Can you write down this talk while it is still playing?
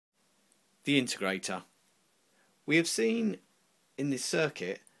the integrator. We have seen in this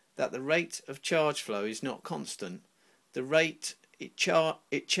circuit that the rate of charge flow is not constant. The rate it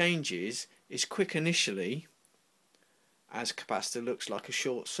changes is quick initially as capacitor looks like a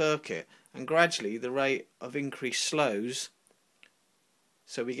short circuit, and gradually the rate of increase slows,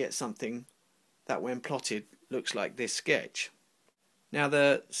 so we get something that when plotted looks like this sketch. Now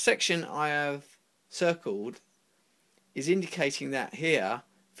the section I have circled is indicating that here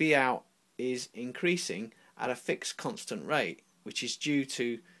V out is increasing at a fixed constant rate, which is due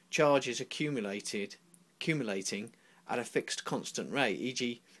to charges accumulating at a fixed constant rate,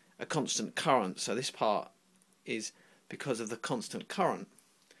 e.g. a constant current. So this part is because of the constant current.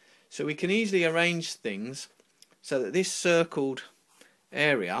 So we can easily arrange things so that this circled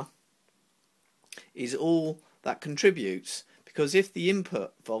area is all that contributes, because if the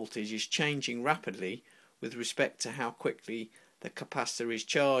input voltage is changing rapidly with respect to how quickly the capacitor is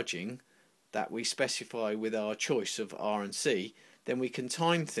charging that we specify with our choice of R and C, then we can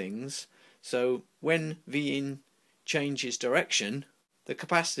time things so when V in changes direction, the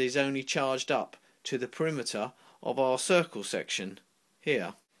capacitor is only charged up to the perimeter of our circle section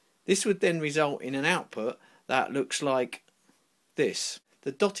here. This would then result in an output that looks like this.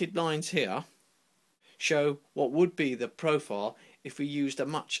 The dotted lines here show what would be the profile if we used a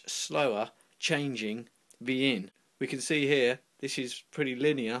much slower changing V in. We can see here this is pretty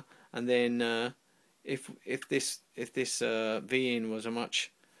linear, and then if this V in was a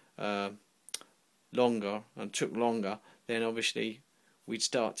much longer and took longer, then obviously we'd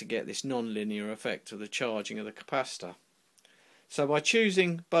start to get this non-linear effect of the charging of the capacitor. So by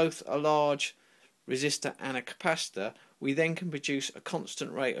choosing both a large resistor and a capacitor, we then can produce a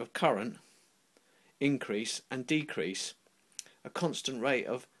constant rate of current increase and decrease, a constant rate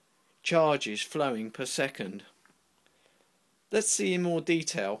of charges flowing per second. Let's see in more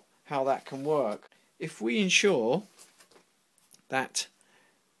detail how that can work. If we ensure that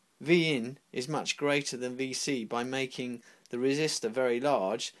V in is much greater than Vc by making the resistor very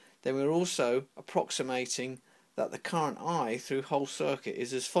large, then we're also approximating that the current I through whole circuit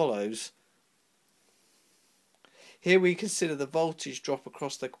is as follows. Here we consider the voltage drop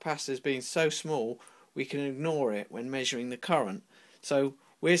across the capacitor as being so small we can ignore it when measuring the current. So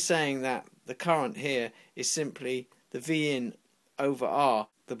we're saying that the current here is simply the V in over R.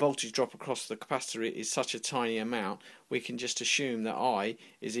 The voltage drop across the capacitor is such a tiny amount, we can just assume that I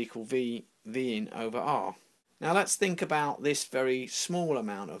is equal V in over R. Now let's think about this very small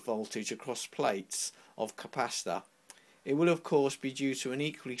amount of voltage across plates of capacitor. It will of course be due to an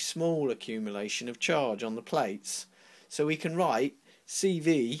equally small accumulation of charge on the plates. So we can write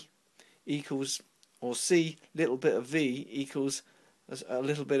CV equals, or C little bit of V equals a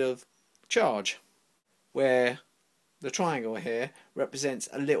little bit of charge, where the triangle here represents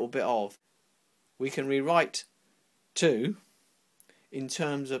a little bit of. We can rewrite 2 in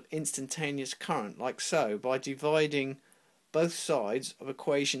terms of instantaneous current like so, by dividing both sides of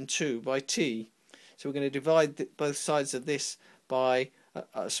equation 2 by T. So we're going to divide both sides of this by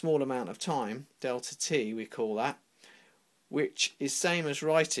a small amount of time, delta T we call that, which is same as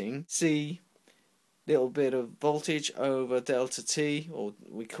writing C little bit of voltage over delta T, or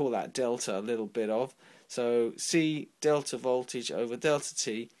we call that delta a little bit of. So C delta voltage over delta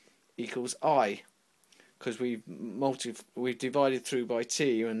T equals I, because we've divided through by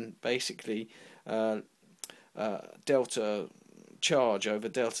T, and basically delta charge over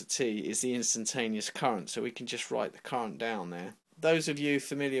delta T is the instantaneous current, so we can just write the current down there. Those of you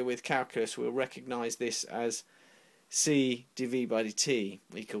familiar with calculus will recognise this as C dV by dt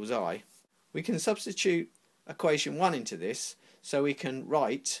equals I. We can substitute equation 1 into this, so we can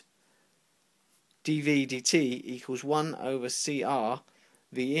write dV dt equals 1 over CR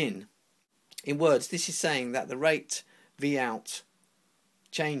V in. In words, this is saying that the rate V out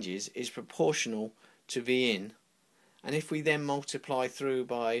changes is proportional to V in, and if we then multiply through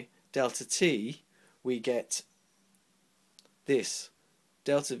by delta T, we get this: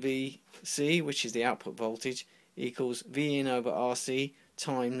 delta VC, which is the output voltage, equals V in over RC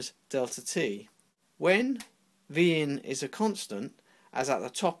times delta T. When V in is a constant, as at the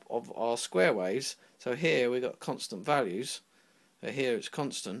top of our square waves, so here we've got constant values, so here it's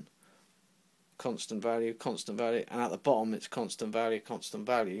constant value, and at the bottom it's constant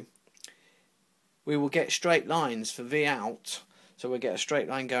value, we will get straight lines for V out, so we'll get a straight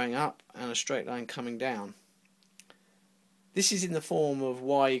line going up and a straight line coming down. This is in the form of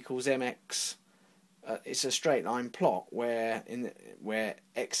y equals mx. It's a straight line plot where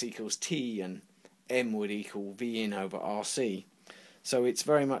x equals t and m would equal V in over RC. So it's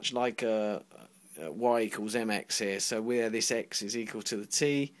very much like y equals mx here, so where this x is equal to the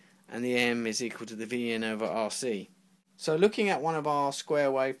t and the M is equal to the Vin over RC. So looking at one of our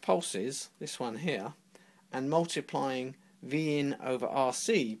square wave pulses, this one here, and multiplying Vin over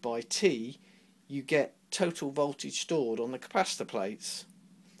RC by T, you get total voltage stored on the capacitor plates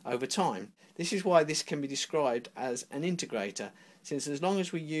over time. This is why this can be described as an integrator, since as long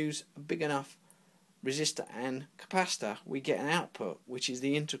as we use a big enough resistor and capacitor, we get an output which is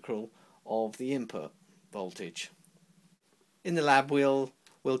the integral of the input voltage. In the lab we'll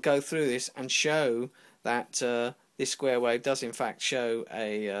go through this and show that this square wave does in fact show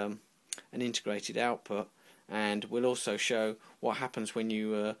an integrated output, and we'll also show what happens when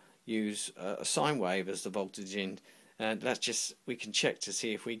you use a sine wave as the voltage in. And we can check to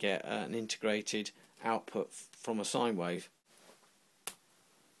see if we get an integrated output from a sine wave.